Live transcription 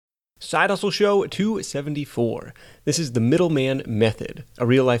Side Hustle Show 274. This is the Middleman method, a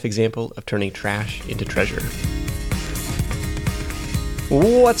real-life example of turning trash into treasure.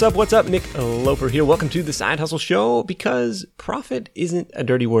 What's up? Nick Loper here. Welcome to the Side Hustle Show, because profit isn't a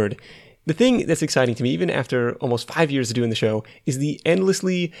dirty word. The thing that's exciting to me, even after almost 5 years of doing the show, is the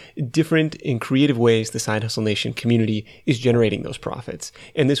endlessly different and creative ways the Side Hustle Nation community is generating those profits.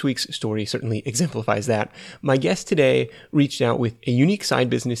 And this week's story certainly exemplifies that. My guest today reached out with a unique side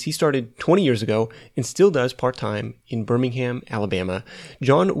business he started 20 years ago and still does part-time in Birmingham, Alabama.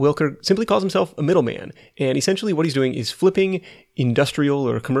 John Wilker simply calls himself a middleman. And essentially what he's doing is flipping industrial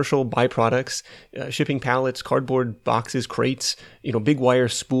or commercial byproducts, shipping pallets, cardboard boxes, crates, big wire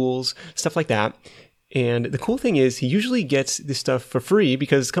spools, stuff like that. And the cool thing is he usually gets this stuff for free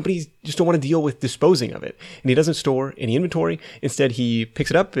because companies just don't want to deal with disposing of it. And he doesn't store any inventory. Instead, he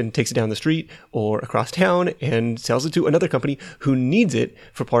picks it up and takes it down the street or across town and sells it to another company who needs it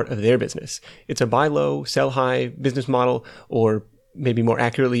for part of their business. It's a buy low, sell high business model, or maybe more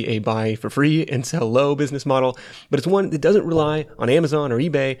accurately, a buy for free and sell low business model, but it's one that doesn't rely on Amazon or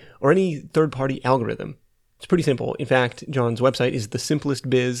eBay or any third-party algorithm. It's pretty simple. In fact, John's website is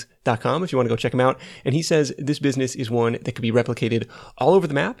thesimplestbiz.com if you want to go check him out. And he says this business is one that could be replicated all over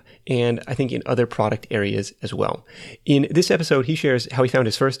the map, and I think in other product areas as well. In this episode, he shares how he found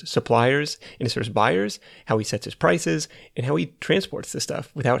his first suppliers and his first buyers, how he sets his prices, and how he transports this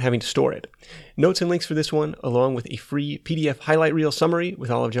stuff without having to store it. Notes and links for this one, along with a free PDF highlight reel summary with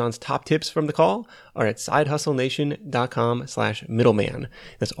all of John's top tips from the call, are at sidehustlenation.com/middleman.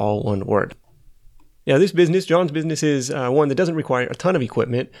 That's all one word. Now, this business, John's business, is one that doesn't require a ton of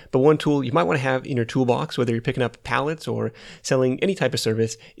equipment, but one tool you might want to have in your toolbox, whether you're picking up pallets or selling any type of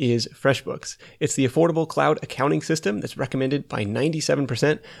service, is FreshBooks. It's the affordable cloud accounting system that's recommended by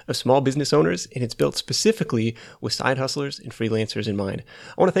 97% of small business owners, and it's built specifically with side hustlers and freelancers in mind.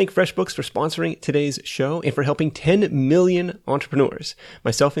 I want to thank FreshBooks for sponsoring today's show and for helping 10 million entrepreneurs,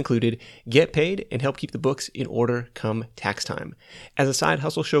 myself included, get paid and help keep the books in order come tax time. As a Side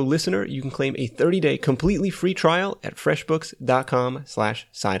Hustle Show listener, you can claim a 30-day completely free trial at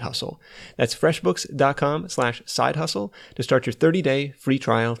freshbooks.com/sidehustle. That's freshbooks.com/sidehustle to start your 30-day free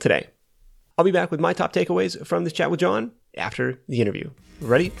trial today. I'll be back with my top takeaways from this chat with John after the interview.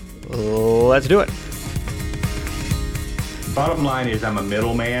 Ready? Let's do it. Bottom line is I'm a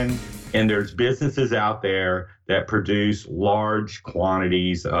middleman, and there's businesses out there that produce large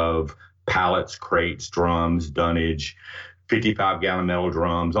quantities of pallets, crates, drums, dunnage, 55-gallon metal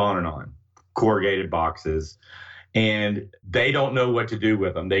drums, on and on. Corrugated boxes, and they don't know what to do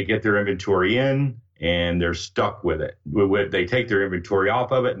with them. They get their inventory in and they're stuck with it. They take their inventory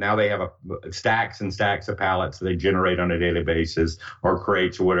off of it. Now they have stacks and stacks of pallets they generate on a daily basis, or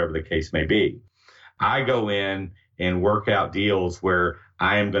crates, or whatever the case may be. I go in and work out deals where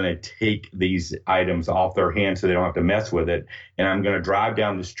I am going to take these items off their hands so they don't have to mess with it, and I'm going to drive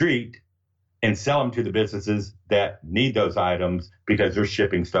down the street and sell them to the businesses that need those items because they're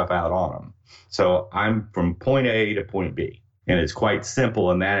shipping stuff out on them. So I'm from point A to point B. And it's quite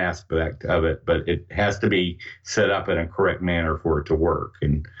simple in that aspect of it, but it has to be set up in a correct manner for it to work.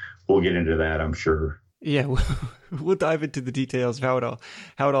 And we'll get into that, I'm sure. Yeah, we'll dive into the details of how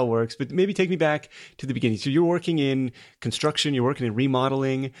it all works. But maybe take me back to the beginning. So you're working in construction, you're working in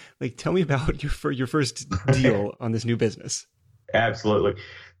remodeling. Tell me about your first deal on this new business. Absolutely.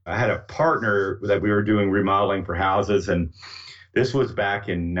 I had a partner that we were doing remodeling for houses, and this was back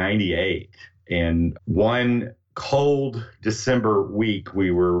in 98. And one cold December week, we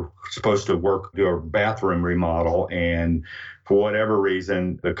were supposed to do a bathroom remodel, and for whatever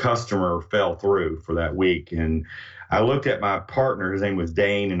reason, the customer fell through for that week. And I looked at my partner, his name was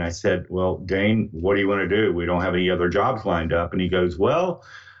Dane, and I said, "Well, Dane, what do you want to do? We don't have any other jobs lined up." And he goes, "Well,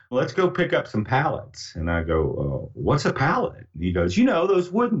 let's go pick up some pallets." And I go, "What's a pallet?" And he goes, "Those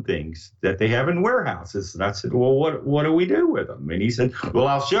wooden things that they have in warehouses." And I said, "Well, what do we do with them?" And he said, "Well,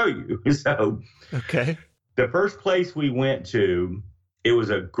 I'll show you." So okay. The first place we went to, it was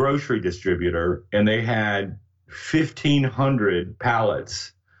a grocery distributor, and they had 1,500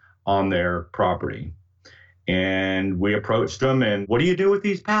 pallets on their property. And we approached them and, "What do you do with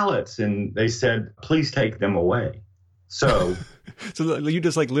these pallets?" And they said, "Please take them away." So So you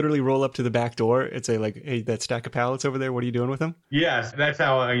just literally roll up to the back door and say "Hey, that stack of pallets over there, what are you doing with them?" Yes, that's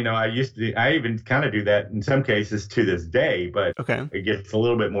how, I even kind of do that in some cases to this day, but okay. It gets a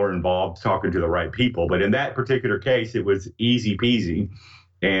little bit more involved talking to the right people. But in that particular case, it was easy peasy.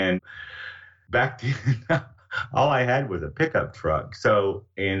 And back then, all I had was a pickup truck.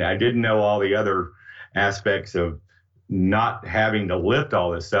 And I didn't know all the other aspects of not having to lift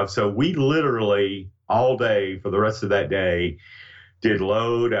all this stuff. So we literally all day for the rest of that day did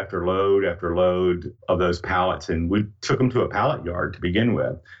load after load after load of those pallets, and we took them to a pallet yard to begin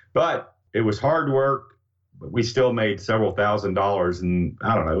with. But it was hard work. But we still made several $1,000s, and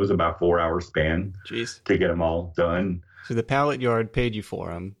I don't know, it was about 4 hour span Jeez. to get them all done. So the pallet yard paid you for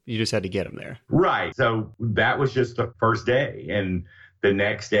them. You just had to get them there. Right. So that was just the first day. And the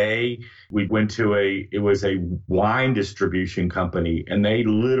next day we went to it was a wine distribution company, and they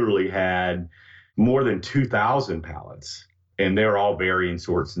literally had more than 2,000 pallets, and they're all varying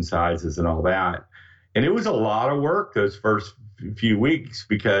sorts and sizes and all that. And it was a lot of work those first few weeks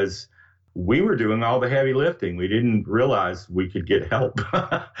because we were doing all the heavy lifting. We didn't realize we could get help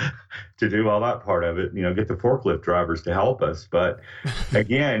to do all that part of it, get the forklift drivers to help us. But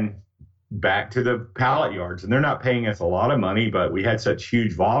again, back to the pallet yards, and they're not paying us a lot of money, but we had such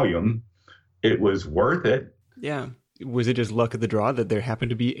huge volume, it was worth it. Yeah. Was it just luck of the draw that there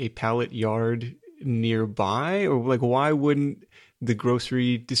happened to be a pallet yard nearby? Or like, why wouldn't the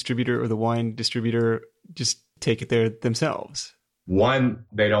grocery distributor or the wine distributor just take it there themselves? One,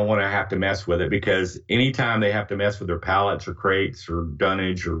 they don't want to have to mess with it, because anytime they have to mess with their pallets or crates or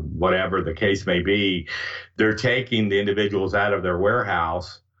dunnage or whatever the case may be, they're taking the individuals out of their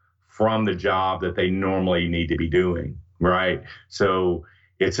warehouse from the job that they normally need to be doing, right? So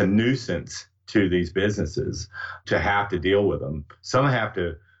it's a nuisance to these businesses to have to deal with them. Some have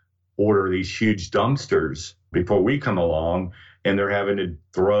to order these huge dumpsters before we come along, and they're having to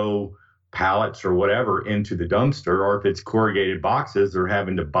throw pallets or whatever into the dumpster, or if it's corrugated boxes, they're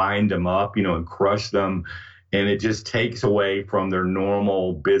having to bind them up, and crush them. And it just takes away from their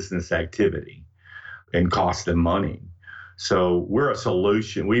normal business activity and costs them money. So we're a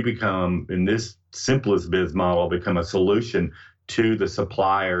solution. We become, in this simplest biz model, become a solution to the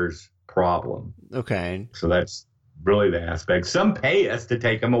supplier's problem. Okay. So that's really the aspect. Some pay us to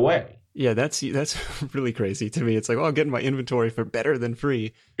take them away. Yeah, that's really crazy to me. It's like, I'm getting my inventory for better than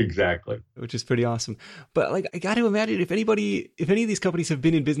free. Exactly. Which is pretty awesome. But I got to imagine if any of these companies have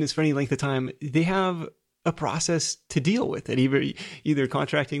been in business for any length of time, they have a process to deal with it, either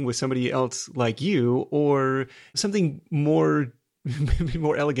contracting with somebody else like you or something more maybe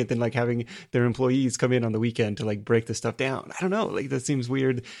more elegant than having their employees come in on the weekend to break the stuff down. I don't know. That seems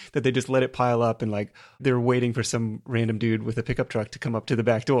weird that they just let it pile up and they're waiting for some random dude with a pickup truck to come up to the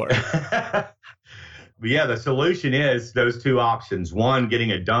back door. Yeah, the solution is those two options. One,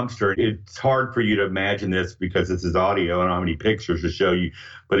 getting a dumpster. It's hard for you to imagine this because this is audio and I don't have any pictures to show you.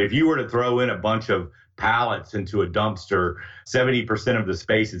 But if you were to throw in a bunch of pallets into a dumpster, 70% of the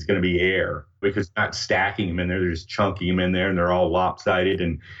space is going to be air because they're not stacking them in there. They're just chunking them in there, and they're all lopsided.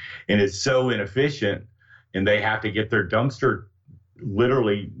 And it's so inefficient. And they have to get their dumpster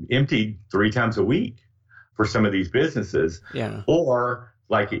literally emptied 3 times a week for some of these businesses. Yeah. Or,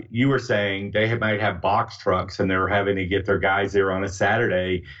 like you were saying, they might have box trucks, and they're having to get their guys there on a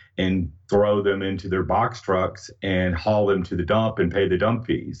Saturday and throw them into their box trucks and haul them to the dump and pay the dump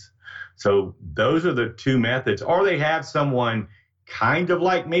fees. So those are the two methods. Or they have someone kind of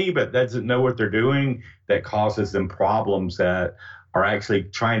like me, but doesn't know what they're doing, that causes them problems, that are actually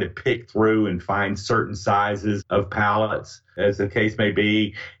trying to pick through and find certain sizes of pallets, as the case may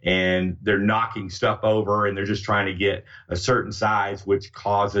be, and they're knocking stuff over, and they're just trying to get a certain size, which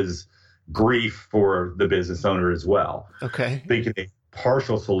causes grief for the business owner as well. Okay. Thinking a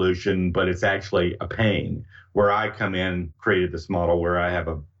partial solution, but it's actually a pain. Where I come in, created this model where I have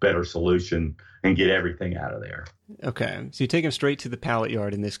a better solution and get everything out of there. Okay. So you take them straight to the pallet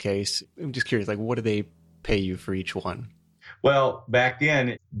yard in this case. I'm just curious, what do they pay you for each one? Well, back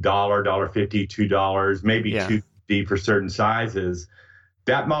then, $1.50, $2, maybe $2.50 for certain sizes.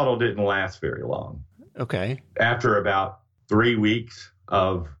 That model didn't last very long. Okay. After about 3 weeks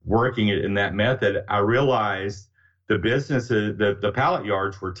of working it in that method, I realized the businesses, the pallet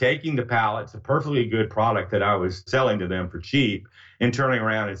yards were taking the pallets, a perfectly good product that I was selling to them for cheap, and turning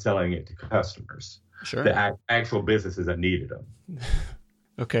around and selling it to customers. Sure. The actual businesses that needed them.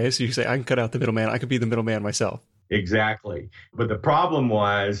 Okay, so you say, I can cut out the middleman. I could be the middleman myself. Exactly. But the problem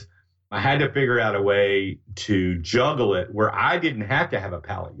was I had to figure out a way to juggle it where I didn't have to have a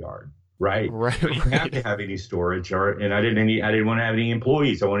pallet yard. Right. I didn't have to have any storage, and I didn't want to have any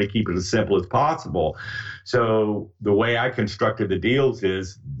employees. I wanted to keep it as simple as possible. So the way I constructed the deals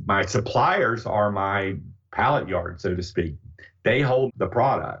is my suppliers are my pallet yard, so to speak. They hold the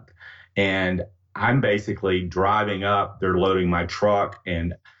product, and I'm basically driving up. They're loading my truck,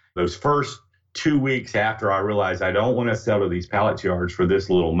 and those first 2 weeks after I realized I don't want to sell to these pallet yards for this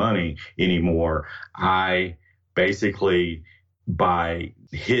little money anymore, I basically, by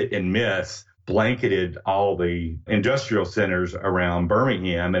hit and miss, blanketed all the industrial centers around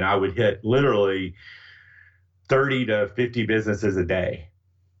Birmingham, and I would hit literally 30 to 50 businesses a day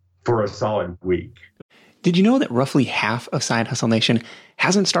for a solid week. Did you know that roughly half of Side Hustle Nation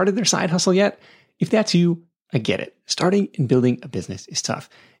hasn't started their side hustle yet? If that's you, I get it. Starting and building a business is tough.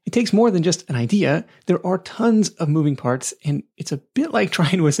 It takes more than just an idea. There are tons of moving parts, and it's a bit like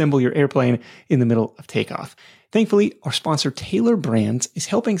trying to assemble your airplane in the middle of takeoff. Thankfully, our sponsor Taylor Brands is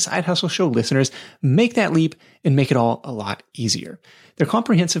helping Side Hustle Show listeners make that leap and make it all a lot easier. Their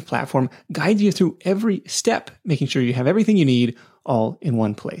comprehensive platform guides you through every step, making sure you have everything you need all in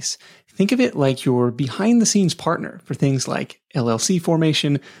one place. Think of it like your behind-the-scenes partner for things like LLC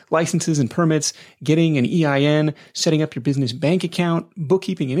formation, licenses and permits, getting an EIN, setting up your business bank account,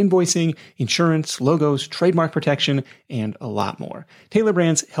 bookkeeping and invoicing, insurance, logos, trademark protection, and a lot more. Taylor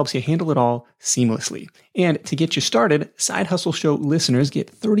Brands helps you handle it all seamlessly. And to get you started, Side Hustle Show listeners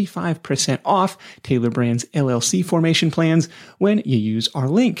get 35% off Taylor Brands LLC formation plans when you use our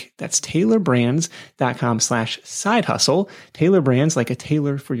link. That's taylorbrands.com/sidehustle. Taylor Brands, like a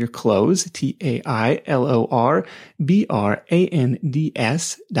tailor for your clothes,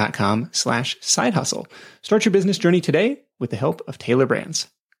 TAILORBRANDS.com/sidehustle. Start your business journey today with the help of Taylor Brands.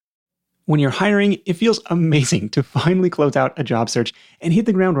 When you're hiring, it feels amazing to finally close out a job search and hit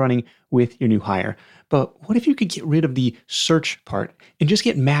the ground running with your new hire. But what if you could get rid of the search part and just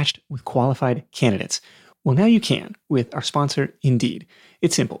get matched with qualified candidates? Well, now you can with our sponsor, Indeed.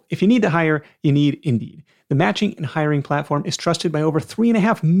 It's simple. If you need to hire, you need Indeed. The matching and hiring platform is trusted by over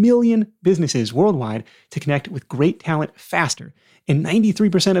 3.5 million businesses worldwide to connect with great talent faster. And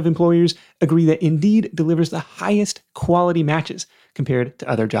 93% of employers agree that Indeed delivers the highest quality matches compared to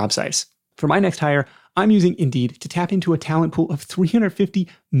other job sites. For my next hire, I'm using Indeed to tap into a talent pool of 350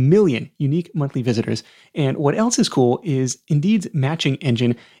 million unique monthly visitors. And what else is cool is Indeed's matching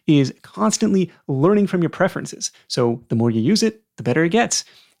engine is constantly learning from your preferences. So the more you use it, the better it gets.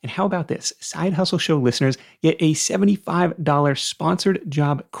 And how about this? Side Hustle Show listeners get a $75 sponsored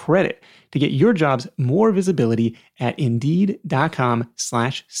job credit to get your jobs more visibility at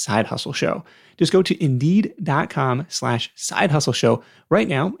Indeed.com/sidehustleshow. Just go to Indeed.com/sidehustleshow right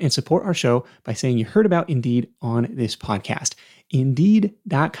now and support our show by saying you heard about Indeed on this podcast.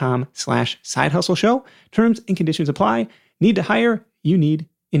 Indeed.com/sidehustleshow. Terms and conditions apply. Need to hire? You need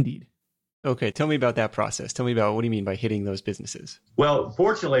Indeed. Okay, tell me about that process. Tell me about what do you mean by hitting those businesses? Well,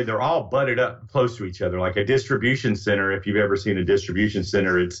 fortunately, they're all butted up close to each other. Like a distribution center, if you've ever seen a distribution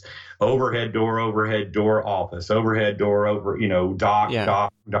center, it's overhead door, office, overhead door, dock,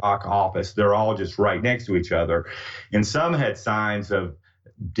 office. They're all just right next to each other. And some had signs of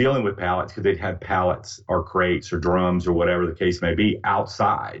dealing with pallets because they'd have pallets or crates or drums or whatever the case may be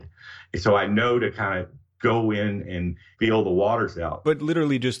outside. So I know to kind of go in and feel the waters out. But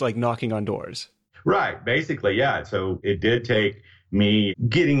literally just like knocking on doors. Right. Basically, yeah. So it did take me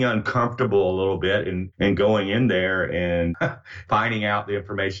getting uncomfortable a little bit and going in there and finding out the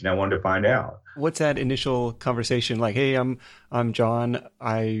information I wanted to find out. What's that initial conversation like? Hey, I'm John.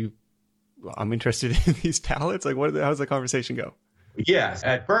 I'm interested in these pallets. Like, how's the conversation go? Yes.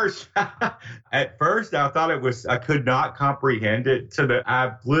 At first, I thought I could not comprehend it. So that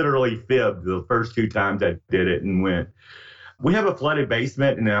I literally fibbed the first 2 times I did it and went, we have a flooded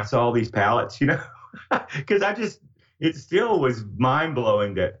basement. And I saw these pallets, because it still was mind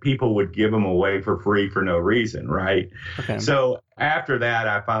blowing that people would give them away for free for no reason. Right. Okay. So after that,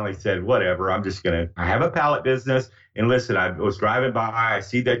 I finally said, whatever, I have a pallet business. And listen, I was driving by. I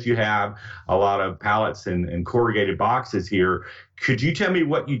see that you have a lot of pallets and corrugated boxes here. Could you tell me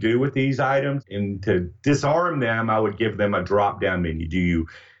what you do with these items? And to disarm them, I would give them a drop-down menu. Do you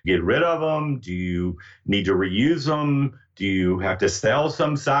get rid of them? Do you need to reuse them? Do you have to sell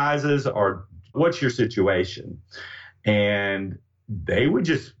some sizes? Or what's your situation? And they would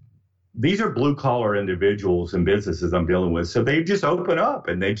these are blue-collar individuals and businesses I'm dealing with. So they just open up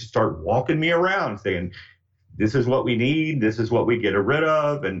and they just start walking me around saying, this is what we need. This is what we get rid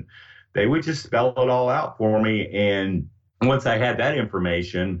of. And they would just spell it all out for me. And once I had that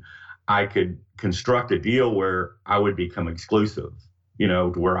information, I could construct a deal where I would become exclusive,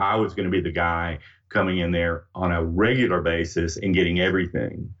 to where I was going to be the guy coming in there on a regular basis and getting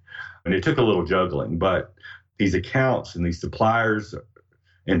everything. And it took a little juggling, but these accounts and these suppliers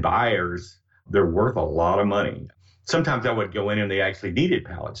and buyers, they're worth a lot of money. Sometimes I would go in and they actually needed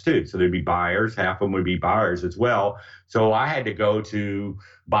pallets too. So there'd be buyers, half of them would be buyers as well. So I had to go to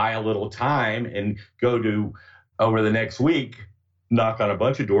buy a little time and go to over the next week, knock on a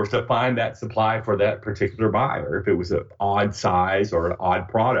bunch of doors to find that supply for that particular buyer, if it was an odd size or an odd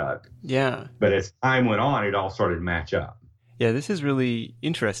product. Yeah. But as time went on, it all started to match up. Yeah, this is really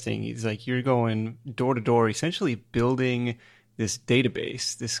interesting. It's like you're going door to door, essentially building this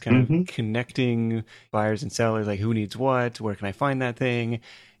database, this kind of connecting buyers and sellers, like who needs what, where can I find that thing,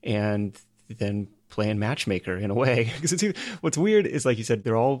 and then playing matchmaker in a way. Because what's weird is, like you said,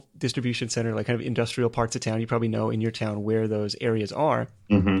 they're all distribution center, like kind of industrial parts of town. You probably know in your town where those areas are.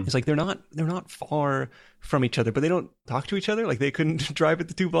 It's like they're not far from each other, but they don't talk to each other. Like they couldn't drive it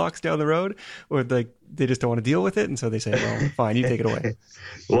the 2 blocks down the road, or like they just don't want to deal with it, and so they say, "Well, fine, you take it away."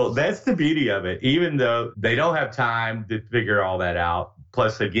 Well, that's the beauty of it. Even though they don't have time to figure all that out.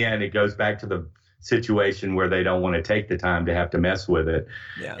 Plus, again, it goes back to the situation where they don't want to take the time to have to mess with it.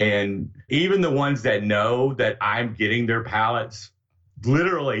 Yeah. And even the ones that know that I'm getting their pallets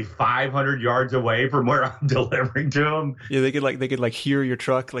literally 500 yards away from where I'm delivering to them. Yeah, they could hear your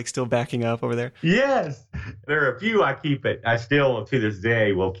truck like still backing up over there. Yes. There are a few I still to this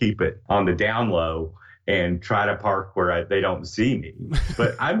day will keep it on the down low and try to park where they don't see me.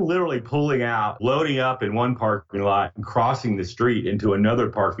 But I'm literally pulling out, loading up in one parking lot and crossing the street into another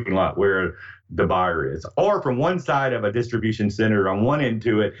parking lot where the buyer is, or from one side of a distribution center on one end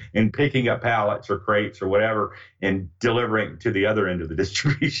to it and picking up pallets or crates or whatever and delivering to the other end of the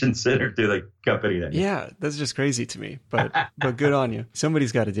distribution center to the company. Yeah, that's just crazy to me, but good on you.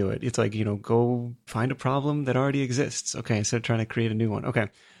 Somebody's got to do it. It's like, go find a problem that already exists. Okay, instead of trying to create a new one. Okay.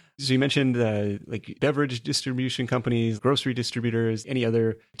 So you mentioned like beverage distribution companies, grocery distributors, any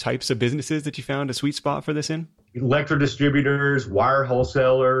other types of businesses that you found a sweet spot for this in? Electro distributors, wire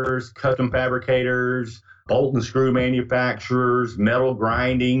wholesalers, custom fabricators, bolt and screw manufacturers, metal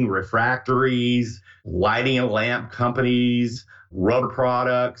grinding, refractories, lighting and lamp companies, rubber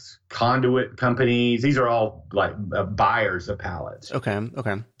products, conduit companies. These are all like buyers of pallets. Okay.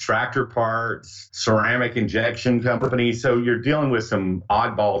 Tractor parts, ceramic injection companies. So you're dealing with some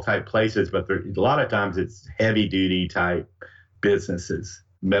oddball type places, but a lot of times it's heavy duty type businesses,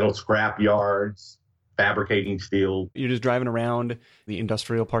 metal scrap yards, fabricating steel. You're just driving around the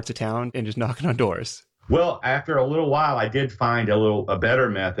industrial parts of town and just knocking on doors. Well, after a little while, I did find a better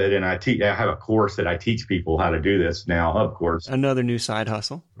method, and I have a course that I teach people how to do this now, of course. Another new side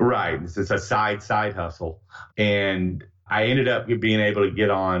hustle. Right. It's a side hustle. And I ended up being able to get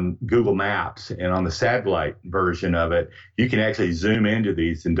on Google Maps, and on the satellite version of it, you can actually zoom into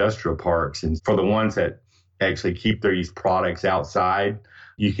these industrial parks. And for the ones that actually keep these products outside,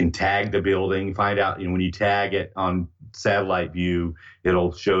 you can tag the building, find out, when you tag it on satellite view,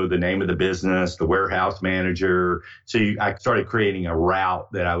 it'll show the name of the business, the warehouse manager. So I started creating a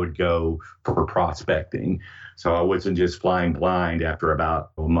route that I would go for prospecting. So I wasn't just flying blind after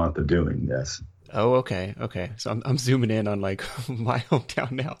about a month of doing this. Oh, okay. So I'm zooming in on like my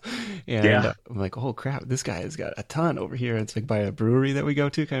hometown now. And I'm like, oh crap, this guy has got a ton over here. It's like by a brewery that we go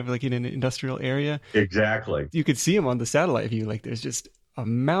to, kind of like in an industrial area. Exactly. You could see him on the satellite view. Like there's just a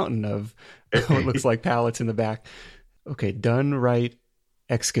mountain of what looks like pallets in the back. Okay, Done Right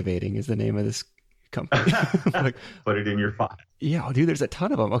Excavating is the name of this company. Like, put it in your file. Yeah, dude, there's a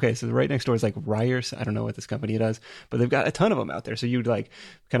ton of them. Okay, so right next door is like Ryers. I don't know what this company does, but they've got a ton of them out there. So you'd like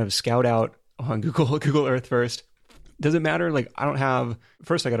kind of scout out on Google Earth first. Does it matter? Like I got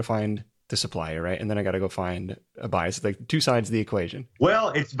to find the supplier, right? And then I got to go find a buyer. It's like two sides of the equation. Well,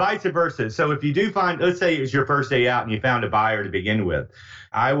 it's vice versa. So if you do find, let's say it's your first day out and you found a buyer to begin with,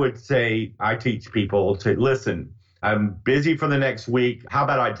 I would say I teach people to listen. I'm busy for the next week. How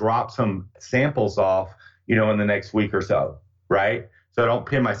about I drop some samples off, in the next week or so, right? So I don't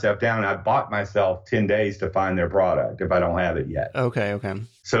pin myself down. I bought myself 10 days to find their product if I don't have it yet. Okay.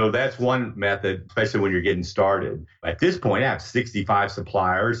 So that's one method, especially when you're getting started. At this point, I have 65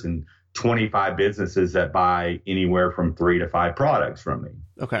 suppliers and 25 businesses that buy anywhere from 3 to 5 products from me.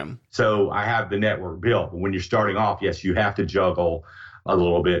 Okay. So I have the network built. But when you're starting off, yes, you have to juggle a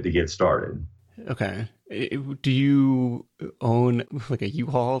little bit to get started. Okay. Do you own like a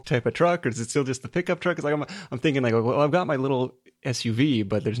U-Haul type of truck, or is it still just the pickup truck? Because like I'm thinking like, well, I've got my little SUV,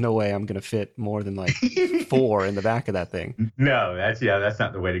 but there's no way I'm going to fit more than like 4 in the back of that thing. No, that's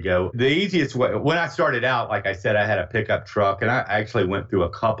not the way to go. The easiest way, when I started out, like I said, I had a pickup truck, and I actually went through a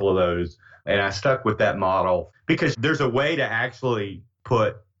couple of those, and I stuck with that model because there's a way to actually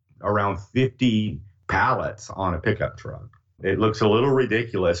put around 50 pallets on a pickup truck. It looks a little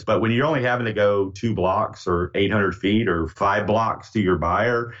ridiculous, but when you're only having to go 2 blocks or 800 feet or 5 blocks to your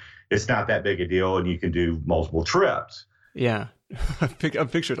buyer, it's not that big a deal, and you can do multiple trips. Yeah. I'm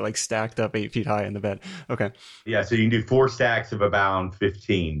pictured like stacked up 8 feet high in the bed. Okay. Yeah, so you can do 4 stacks of about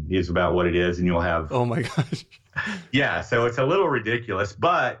 15 is about what it is, and you'll have... Oh my gosh. Yeah, so it's a little ridiculous,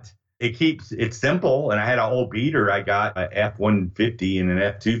 but it's simple. And I had an old beater. I got an F-150 and an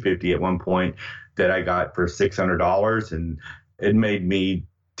F-250 at one point that I got for $600, and it made me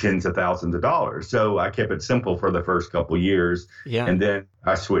tens of thousands of dollars. So I kept it simple for the first couple of years. Yeah. And then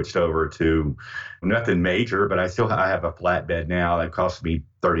I switched over to nothing major, but I have a flatbed now that costs me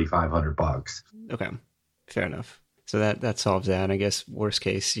 $3,500. Okay. Fair enough. So that solves that. I guess worst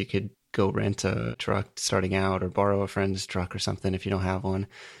case, you could go rent a truck starting out or borrow a friend's truck or something if you don't have one.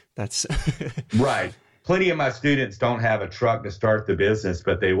 That's right. Plenty of my students don't have a truck to start the business,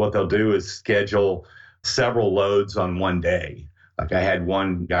 but what they'll do is schedule several loads on one day. Like I had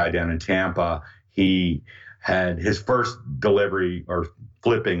one guy down in Tampa, he had his first delivery or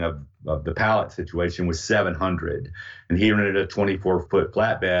flipping of the pallet situation was 700, and he rented a 24-foot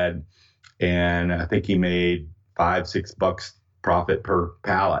flatbed, and I think he made $5-6 profit per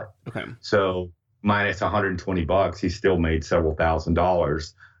pallet. Okay. So minus $120, he still made several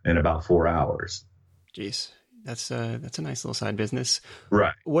 $1,000s in about 4 hours. Jeez. That's a nice little side business.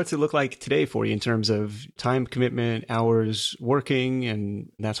 Right. What's it look like today for you in terms of time commitment, hours working,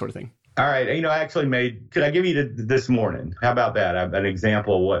 and that sort of thing? All right. I actually could I give you this morning? How about that? An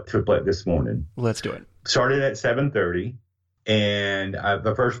example of what took place this morning. Let's do it. Started at 7:30, and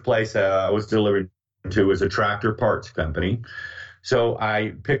the first place I was delivering to was a tractor parts company. So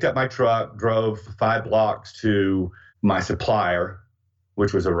I picked up my truck, drove 5 blocks to my supplier,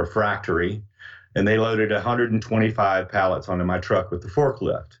 which was a refractory, and they loaded 125 pallets onto my truck with the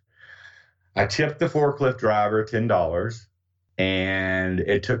forklift. I tipped the forklift driver $10, and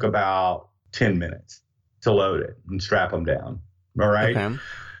it took about 10 minutes to load it and strap them down. All right. Okay.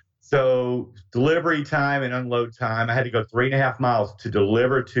 So delivery time and unload time, I had to go 3.5 miles to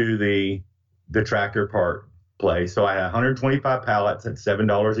deliver to the tractor part place. So I had 125 pallets at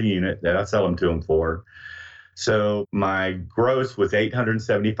 $7 a unit that I sell them to them for. So my gross was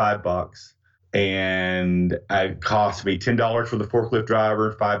 $875. And it cost me $10 for the forklift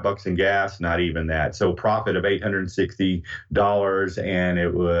driver, $5 in gas, not even that. So profit of $860, and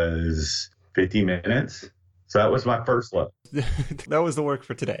it was 50 minutes. So that was my first load. That was the work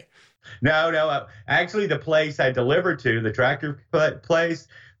for today. No. Actually, the place I delivered to, the tractor place,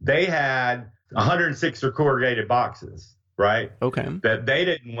 they had 106 corrugated boxes, right? Okay. That they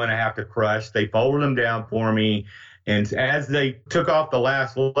didn't want to have to crush. They folded them down for me. And as they took off the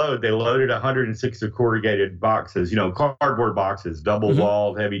last load, they loaded 106 corrugated boxes, cardboard boxes, double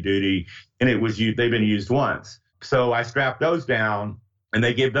walled, heavy duty. And they've been used once. So I strapped those down, and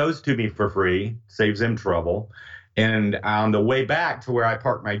they give those to me for free, saves them trouble. And on the way back to where I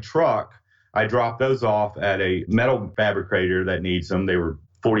parked my truck, I dropped those off at a metal fabricator that needs them. They were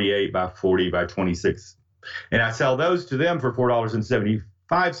 48 by 40 by 26. And I sell those to them for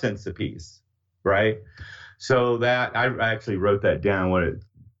 $4.75 a piece, right? So that I actually wrote that down.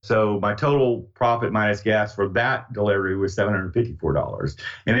 So my total profit minus gas for that delivery was $754,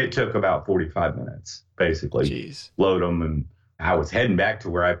 and it took about 45 minutes, basically. Jeez. Load them, and I was heading back to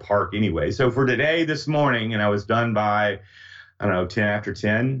where I park anyway. So for today, this morning, and I was done by, 10 after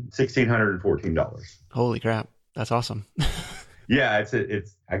 10, $1,614. Holy crap. That's awesome. Yeah,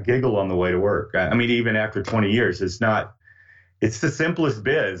 I giggle on the way to work. I mean, even after 20 years, it's the simplest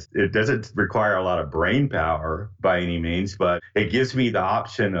biz. It doesn't require a lot of brain power by any means, but it gives me the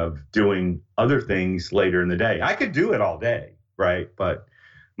option of doing other things later in the day. I could do it all day, right? But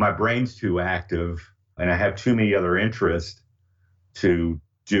my brain's too active, and I have too many other interests to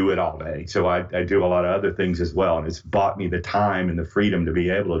do it all day. So I do a lot of other things as well, and it's bought me the time and the freedom to be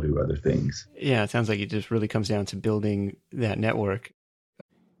able to do other things. Yeah, it sounds like it just really comes down to building that network.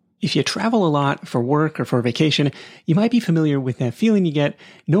 If you travel a lot for work or for vacation, you might be familiar with that feeling you get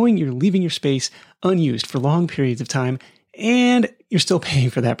knowing you're leaving your space unused for long periods of time, and you're still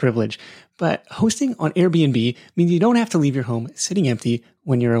paying for that privilege. But hosting on Airbnb means you don't have to leave your home sitting empty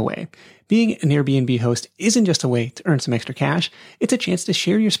when you're away. Being an Airbnb host isn't just a way to earn some extra cash, it's a chance to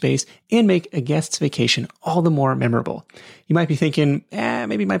share your space and make a guest's vacation all the more memorable. You might be thinking,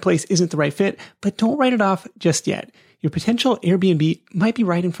 maybe my place isn't the right fit, but don't write it off just yet. Your potential Airbnb might be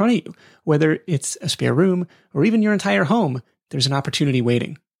right in front of you. Whether it's a spare room or even your entire home, there's an opportunity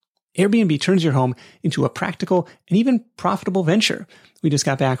waiting. Airbnb turns your home into a practical and even profitable venture. We just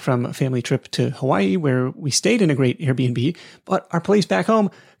got back from a family trip to Hawaii where we stayed in a great Airbnb, but our place back home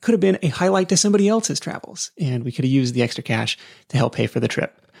could have been a highlight to somebody else's travels, and we could have used the extra cash to help pay for the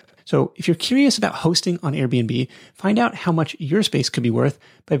trip. So if you're curious about hosting on Airbnb, find out how much your space could be worth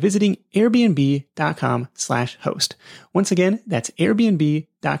by visiting airbnb.com/host. Once again, that's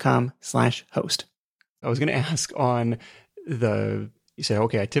airbnb.com/host. I was going to ask on you say,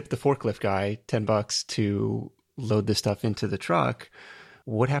 okay, I tipped the forklift guy $10 to load this stuff into the truck.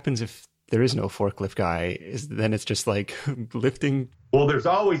 What happens if there is no forklift guy? Then it's just like lifting? Well, there's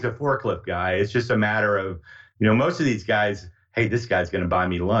always a forklift guy. It's just a matter of, most of these guys hey, this guy's going to buy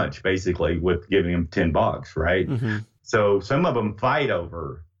me lunch, basically, with giving him $10, right? Mm-hmm. So some of them fight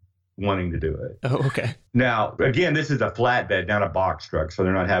over wanting to do it. Oh, okay. Now, again, this is a flatbed, not a box truck, so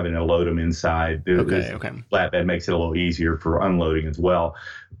they're not having to load them inside. Okay. Flatbed makes it a little easier for unloading as well.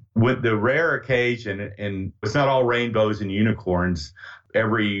 With the rare occasion, and it's not all rainbows and unicorns,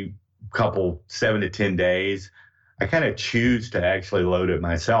 every couple 7 to 10 days, I kind of choose to actually load it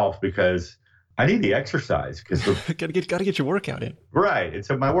myself because I need the exercise. Because gotta get your workout in. Right. It's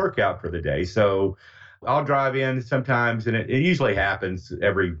my workout for the day. So I'll drive in sometimes, and it usually happens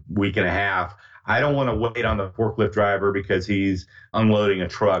every week and a half. I don't want to wait on the forklift driver because he's unloading a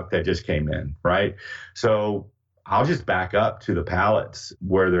truck that just came in, right? So I'll just back up to the pallets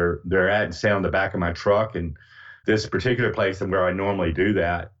where they're at and stay on the back of my truck. And this particular place and where I normally do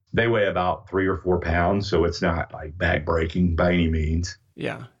that, they weigh about 3 or 4 pounds, so it's not like back breaking by any means.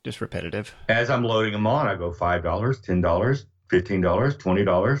 Yeah, just repetitive. As I'm loading them on, I go $5, $10, $15,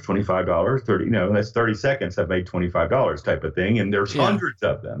 $20, $25, 30, that's 30 seconds. I've made $25 type of thing. And there's hundreds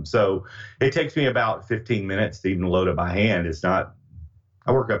of them. So it takes me about 15 minutes to even load it by hand. It's not,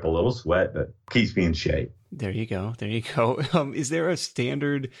 I work up a little sweat, but keeps me in shape. There you go. Is there a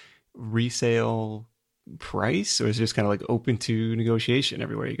standard resale price, or is it just kind of like open to negotiation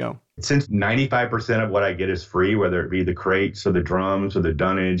everywhere you go? Since 95% of what I get is free, whether it be the crates or the drums or the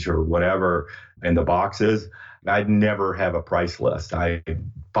dunnage or whatever, and the boxes, I'd never have a price list. I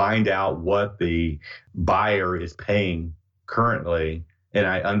find out what the buyer is paying currently, and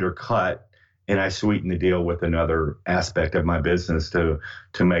I undercut, and I sweeten the deal with another aspect of my business to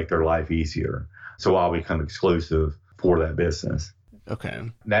make their life easier. So I'll become exclusive for that business.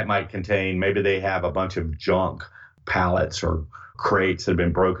 Okay. That might contain, maybe they have a bunch of junk pallets or crates that have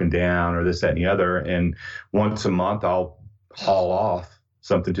been broken down or this, that, and the other. And once a month, I'll haul off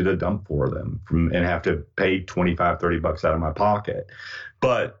something to the dump for them and have to pay $25, $30 out of my pocket.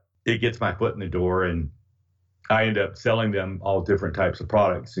 But it gets my foot in the door, and I end up selling them all different types of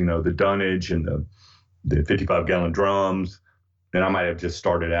products, the dunnage and the 55-gallon drums. And I might have just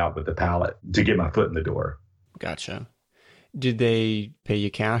started out with the pallet to get my foot in the door. Gotcha. Did they pay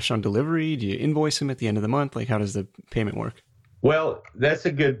you cash on delivery? Do you invoice them at the end of the month? Like, how does the payment work? Well, that's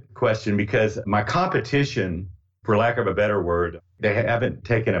a good question, because my competition, for lack of a better word, they haven't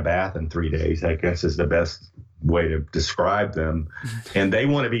taken a bath in 3 days, I guess is the best way to describe them. And they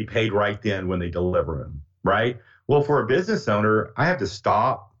want to be paid right then when they deliver them, right? Well, for a business owner, I have to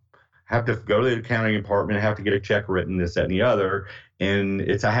stop, have to go to the accounting department, have to get a check written, this, that, and the other. And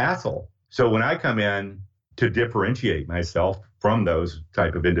it's a hassle. So when I come in to differentiate myself from those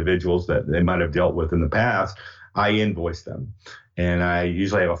type of individuals that they might have dealt with in the past, I invoice them. And I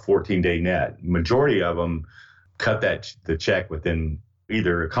usually have a 14-day net. Majority of them cut the check within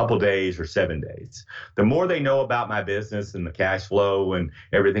either a couple days or 7 days. The more they know about my business and the cash flow and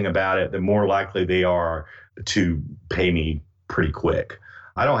everything about it, the more likely they are to pay me pretty quick.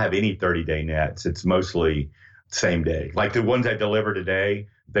 I don't have any 30-day nets. It's mostly same day. Like the ones I deliver today,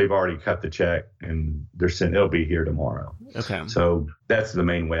 they've already cut the check and it'll be here tomorrow. Okay. So that's the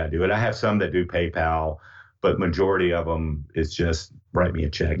main way I do it. I have some that do PayPal, but majority of them is just write me a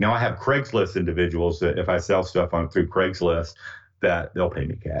check. Now I have Craigslist individuals that if I sell stuff through Craigslist, that they'll pay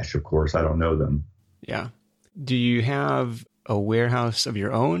me cash. Of course, I don't know them. Yeah. Do you have a warehouse of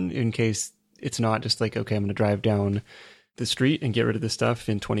your own in case it's not just like, okay, I'm going to drive down the street and get rid of this stuff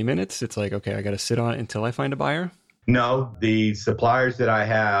in 20 minutes? It's like, okay, I got to sit on it until I find a buyer? No, the suppliers that I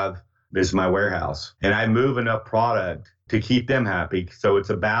have is my warehouse, and I move enough product to keep them happy. So it's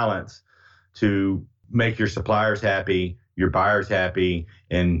a balance to make your suppliers happy, your buyers happy,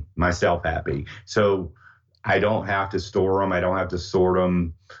 and myself happy. So I don't have to store them. I don't have to sort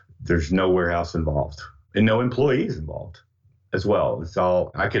them. There's no warehouse involved and no employees involved as well. It's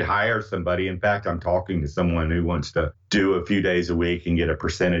all, I could hire somebody. In fact, I'm talking to someone who wants to do a few days a week and get a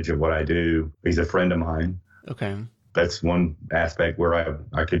percentage of what I do. He's a friend of mine. Okay. That's one aspect where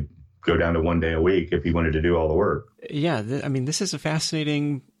I could go down to 1 day a week if he wanted to do all the work. Yeah. This is a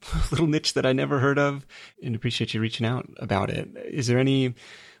fascinating little niche that I never heard of, and appreciate you reaching out about it. Is there any,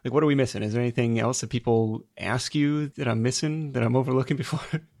 what are we missing? Is there anything else that people ask you that I'm missing, that I'm overlooking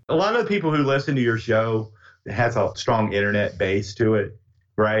before? A lot of the people who listen to your show has a strong internet base to it,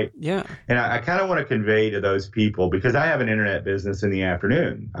 right? Yeah. And I kind of want to convey to those people, because I have an internet business in the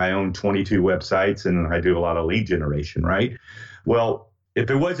afternoon. I own 22 websites and I do a lot of lead generation, right? Well, if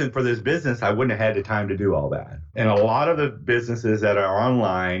it wasn't for this business, I wouldn't have had the time to do all that. And a lot of the businesses that are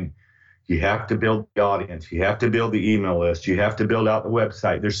online, you have to build the audience. You have to build the email list. You have to build out the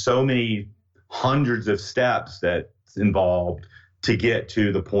website. There's so many hundreds of steps that's involved to get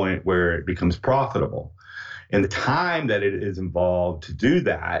to the point where it becomes profitable. And the time that it is involved to do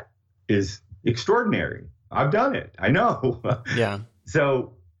that is extraordinary. I've done it. I know. Yeah.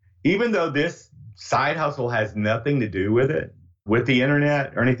 So even though this side hustle has nothing to do with it, with the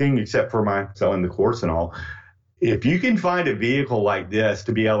internet or anything, except for my selling the course and all, if you can find a vehicle like this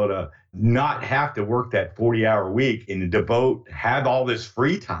to be able to not have to work that 40-hour week and have all this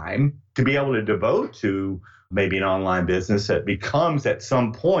free time to be able to devote to maybe an online business that becomes at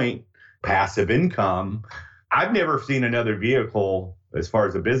some point passive income. I've never seen another vehicle as far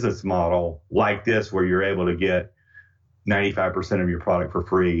as a business model like this, where you're able to get 95% of your product for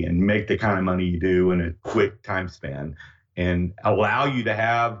free and make the kind of money you do in a quick time span and allow you to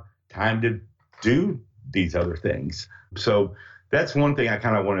have time to do these other things. So that's one thing I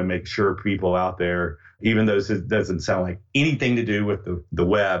kind of want to make sure people out there, even though it doesn't sound like anything to do with the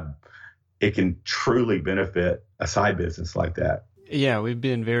web, it can truly benefit a side business like that. Yeah, we've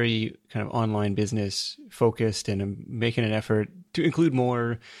been very kind of online business focused and making an effort to include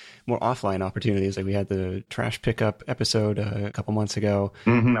more offline opportunities. Like we had the trash pickup episode a couple months ago.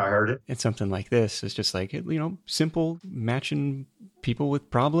 Mm-hmm, I heard it. And something like this is just like, simple matching people with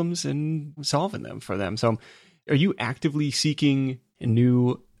problems and solving them for them. So are you actively seeking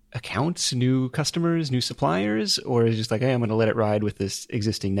new accounts, new customers, new suppliers, or is it just like, hey, I'm going to let it ride with this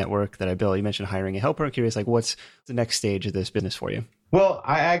existing network that I built? You mentioned hiring a helper. I'm curious, like, what's the next stage of this business for you? Well,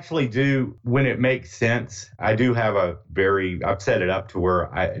 I actually do, when it makes sense. I do have I've set it up to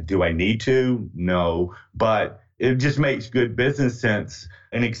where do I need to? No, but it just makes good business sense.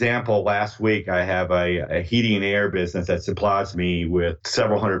 An example, last week, I have a heating and air business that supplies me with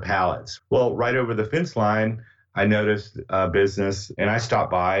several hundred pallets. Well, right over the fence line, I noticed a business and I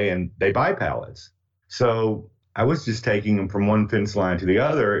stopped by and they buy pallets. So I was just taking them from one fence line to the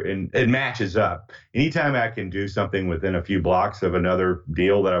other, and it matches up. Anytime I can do something within a few blocks of another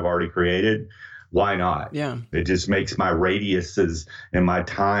deal that I've already created, why not? Yeah. It just makes my radiuses and my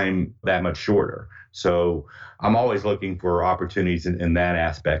time that much shorter. So I'm always looking for opportunities in that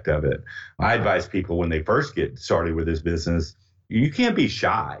aspect of it. I advise people when they first get started with this business, you can't be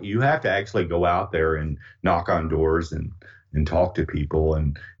shy. You have to actually go out there and knock on doors and talk to people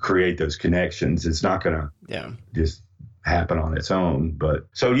and create those connections. It's not going to just happen on its own. But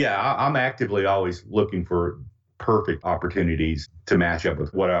so, yeah, I'm actively always looking for perfect opportunities to match up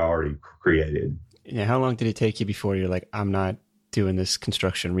with what I already created. Yeah. How long did it take you before you're like, I'm not doing this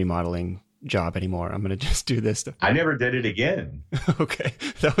construction remodeling job anymore? I'm going to just do this stuff. I never did it again. Okay.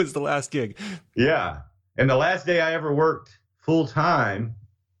 That was the last gig. Yeah. And the last day I ever worked full time,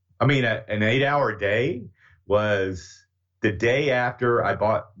 an 8-hour day, was the day after I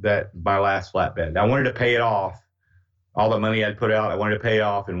bought my last flatbed. I wanted to pay it off. All the money I'd put out, I wanted to pay it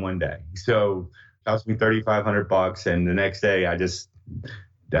off in one day. So it cost me $3,500. And the next day I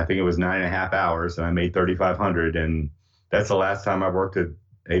think it was 9.5 hours and I made $3,500. And that's the last time I worked an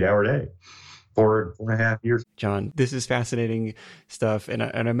 8-hour day. 4.5 years. John, this is fascinating stuff. And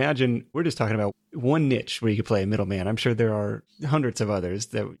I imagine we're just talking about one niche where you could play a middleman. I'm sure there are hundreds of others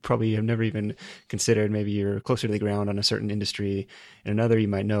that probably have never even considered. Maybe you're closer to the ground on a certain industry, and another you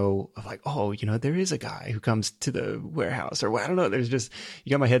might know of, like, oh, there is a guy who comes to the warehouse, or I don't know. There's just,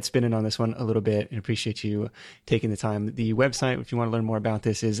 you got my head spinning on this one a little bit, and appreciate you taking the time. The website, if you want to learn more about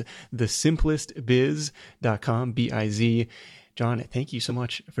this, is thesimplestbiz.com, B-I-Z. John, thank you so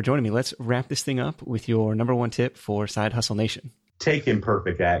much for joining me. Let's wrap this thing up with your number one tip for Side Hustle Nation. Take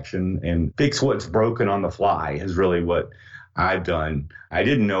imperfect action and fix what's broken on the fly is really what I've done. I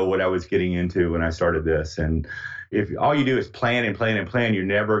didn't know what I was getting into when I started this. And if all you do is plan and plan and plan, you're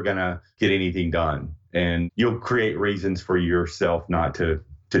never going to get anything done. And you'll create reasons for yourself not to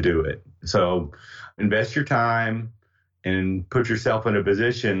do it. So invest your time and put yourself in a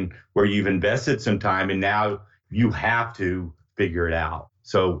position where you've invested some time and now you have to figure it out.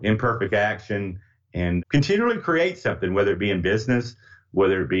 So imperfect action, and continually create something, whether it be in business,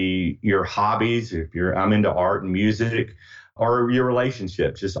 whether it be your hobbies, I'm into art and music, or your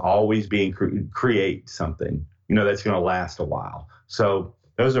relationships, just always create something, that's going to last a while. So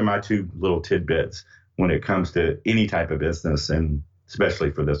those are my two little tidbits when it comes to any type of business, and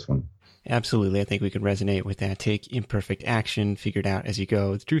especially for this one. Absolutely. I think we can resonate with that. Take imperfect action, figure it out as you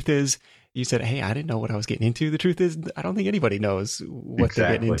go. The truth is, you said, hey, I didn't know what I was getting into. The truth is, I don't think anybody knows what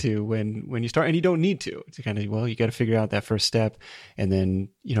they're getting into when you start, and you don't need to. It's kind of, you got to figure out that first step, and then,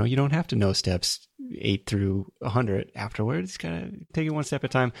 you don't have to know steps 8 through 100 afterwards. Kind of take it one step at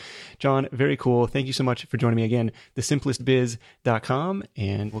a time. John, very cool. Thank you so much for joining me again. thesimplestbiz.com,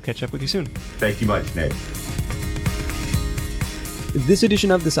 and we'll catch up with you soon. Thank you much, Nick. This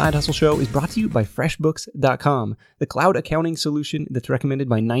edition of The Side Hustle Show is brought to you by FreshBooks.com, the cloud accounting solution that's recommended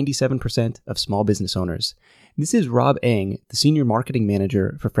by 97% of small business owners. This is Rob Eng, the Senior Marketing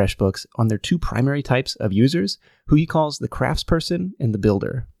Manager for FreshBooks, on their two primary types of users, who he calls the craftsperson and the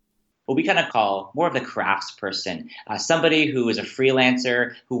builder. What we kind of call more of the craftsperson, somebody who is a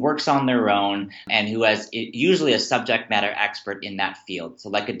freelancer, who works on their own, and who has usually a subject matter expert in that field. So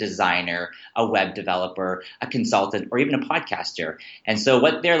like a designer, a web developer, a consultant, or even a podcaster. And so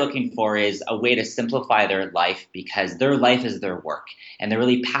what they're looking for is a way to simplify their life, because their life is their work, and they're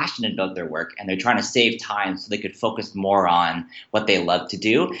really passionate about their work, and they're trying to save time so they could focus more on what they love to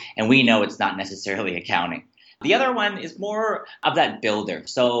do. And we know it's not necessarily accounting. The other one is more of that builder.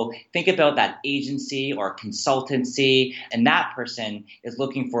 So think about that agency or consultancy, and that person is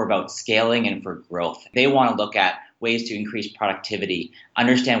looking for about scaling and for growth. They want to look at ways to increase productivity,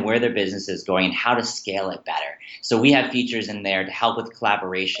 understand where their business is going, and how to scale it better. So we have features in there to help with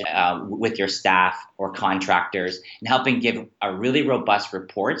collaboration with your staff or contractors, and helping give a really robust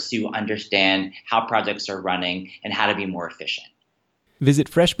report so you understand how projects are running and how to be more efficient. Visit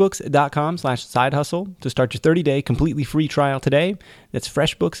freshbooks.com/sidehustle to start your 30-day completely free trial today. That's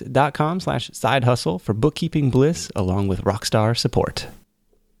freshbooks.com/sidehustle for bookkeeping bliss along with rockstar support.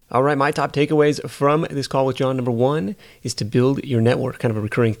 All right, my top takeaways from this call with John. Number one is to build your network, kind of a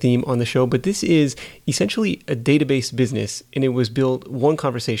recurring theme on the show. But this is essentially a database business, and it was built one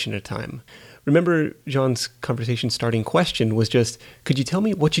conversation at a time. Remember, John's conversation starting question was just, could you tell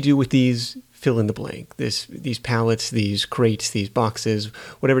me what you do with these fill in the blank, these pallets, these crates, these boxes,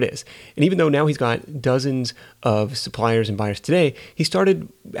 whatever it is. And even though now he's got dozens of suppliers and buyers today, he started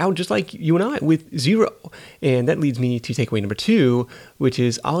out just like you and I with zero. And that leads me to takeaway number two, which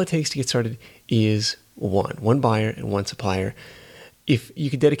is all it takes to get started is one buyer and one supplier. If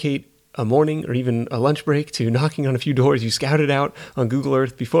you could dedicate a morning or even a lunch break to knocking on a few doors you scouted out on Google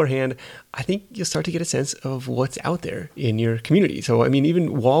Earth beforehand, I think you'll start to get a sense of what's out there in your community. So, I mean,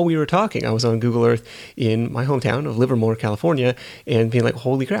 even while we were talking, I was on Google Earth in my hometown of Livermore, California, and being like,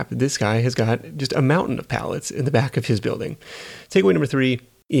 holy crap, this guy has got just a mountain of pallets in the back of his building. Takeaway number three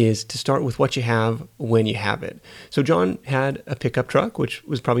is to start with what you have when you have it. So John had a pickup truck, which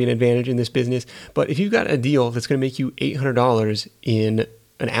was probably an advantage in this business. But if you've got a deal that's going to make you $800 in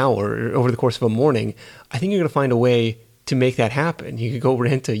an hour over the course of a morning, I think you're going to find a way to make that happen. You could go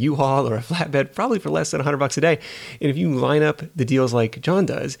rent a U-Haul or a flatbed probably for less than $100 a day. And if you line up the deals like John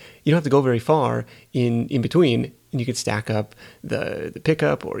does, you don't have to go very far in between, and you could stack up the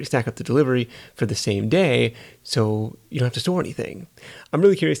pickup or you stack up the delivery for the same day, so you don't have to store anything. I'm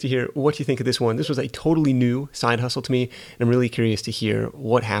really curious to hear what you think of this one. This was a totally new side hustle to me, and I'm really curious to hear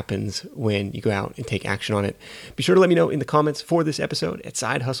what happens when you go out and take action on it. Be sure to let me know in the comments for this episode at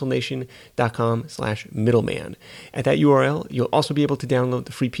sidehustlenation.com/middleman. At that URL, you'll also be able to download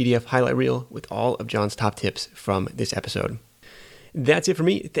the free PDF highlight reel with all of John's top tips from this episode. That's it for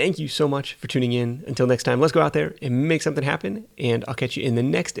me. Thank you so much for tuning in. Until next time, let's go out there and make something happen. And I'll catch you in the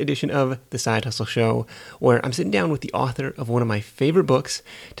next edition of The Side Hustle Show, where I'm sitting down with the author of one of my favorite books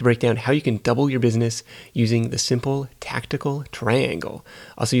to break down how you can double your business using the simple tactical triangle.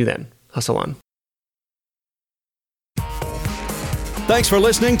 I'll see you then. Hustle on. Thanks for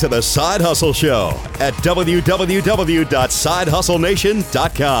listening to The Side Hustle Show at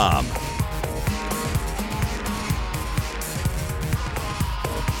www.sidehustlenation.com.